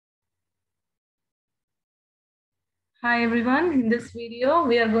Hi everyone, in this video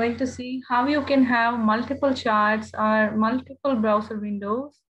we are going to see how you can have multiple charts or multiple browser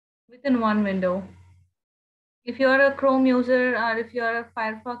windows within one window. If you are a Chrome user or if you are a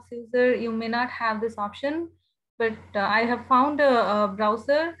Firefox user, you may not have this option, but I have found a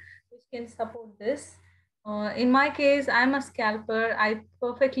browser which can support this. In my case, I'm a scalper. I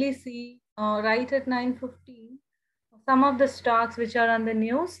perfectly see right at 9:15 some of the stocks which are on the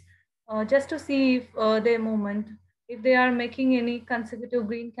news just to see if their movement. If they are making any consecutive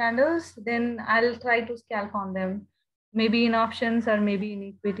green candles, then I'll try to scalp on them, maybe in options or maybe in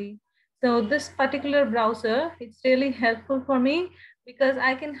equity. So this particular browser, it's really helpful for me because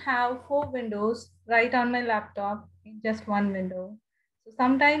I can have 4 windows right on my laptop in just one window. So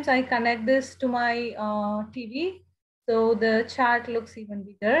sometimes I connect this to my TV, so the chart looks even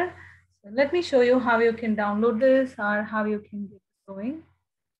bigger. So let me show you how you can download this or how you can get this going.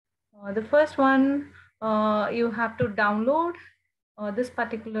 The first one, you have to download this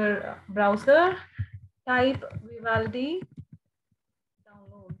particular browser. Type Vivaldi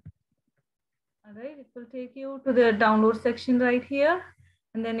download. All right, it will take you to the download section right here,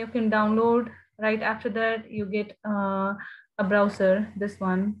 and then you can download. Right after that, you get a browser, this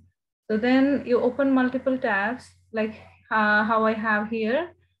one. So then you open multiple tabs, like how I have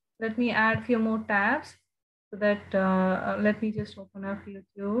here. Let me add few more tabs so that let me just open up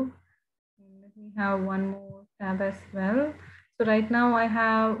YouTube. Let me have one more tab as well. So right now I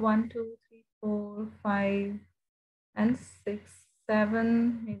have 1, 2, 3, 4, 5, and 6,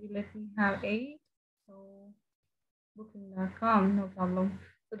 7. Maybe let me have 8. So booking.com, no problem.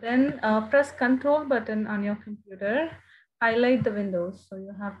 So then press Control button on your computer, highlight the windows. So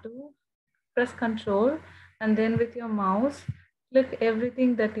you have to press Control and then with your mouse, click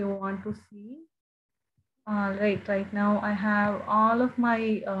everything that you want to see. Right now I have all of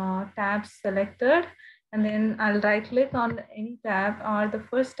my tabs selected, and then I'll right click on any tab or the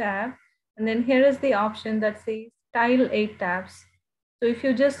first tab. And then here is the option that says tile 8 tabs. So if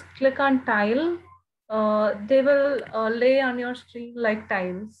you just click on tile, they will lay on your screen like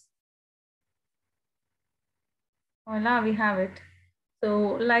tiles. Voila, we have it.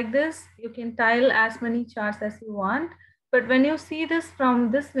 So like this, you can tile as many charts as you want. But when you see this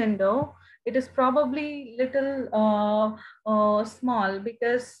from this window, it is probably little small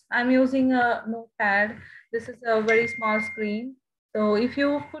because I'm using a notepad. This is a very small screen. So if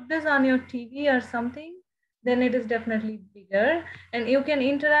you put this on your TV or something, then it is definitely bigger and you can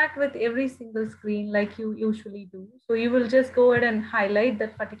interact with every single screen like you usually do. So you will just go ahead and highlight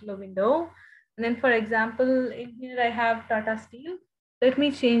that particular window. And then for example, in here I have Tata Steel. Let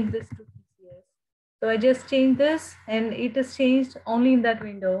me change this to TCS. So I just changed this and it is changed only in that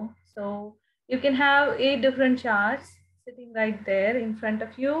window. So you can have 8 different charts sitting right there in front of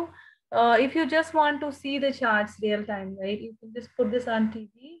you. If you just want to see the charts real time, right, you can just put this on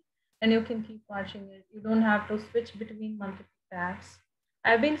TV and you can keep watching it. You don't have to switch between multiple tabs.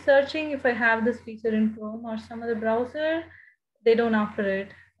 I've been searching if I have this feature in Chrome or some other browser. They don't offer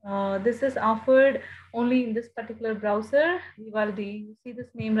it. This is offered only in this particular browser, Vivaldi. You see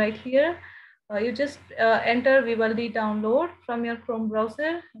this name right here. You just enter Vivaldi download from your Chrome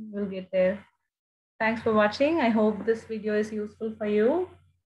browser and you'll get there. Thanks for watching. I hope this video is useful for you.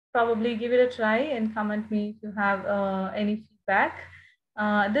 Probably give it a try and comment me if you have any feedback.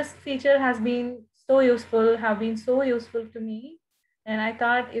 This feature has been so useful, have been so useful to me. And I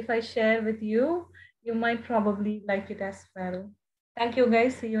thought if I share with you, you might probably like it as well. Thank you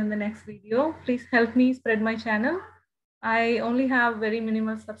guys. See you in the next video. Please help me spread my channel. I only have very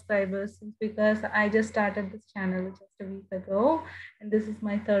minimal subscribers because I just started this channel just a week ago and this is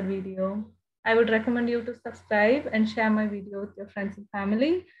my 3rd video. I would recommend you to subscribe and share my video with your friends and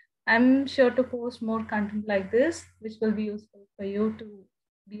family. I'm sure to post more content like this, which will be useful for you to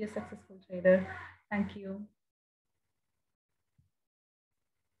be a successful trader. Thank you.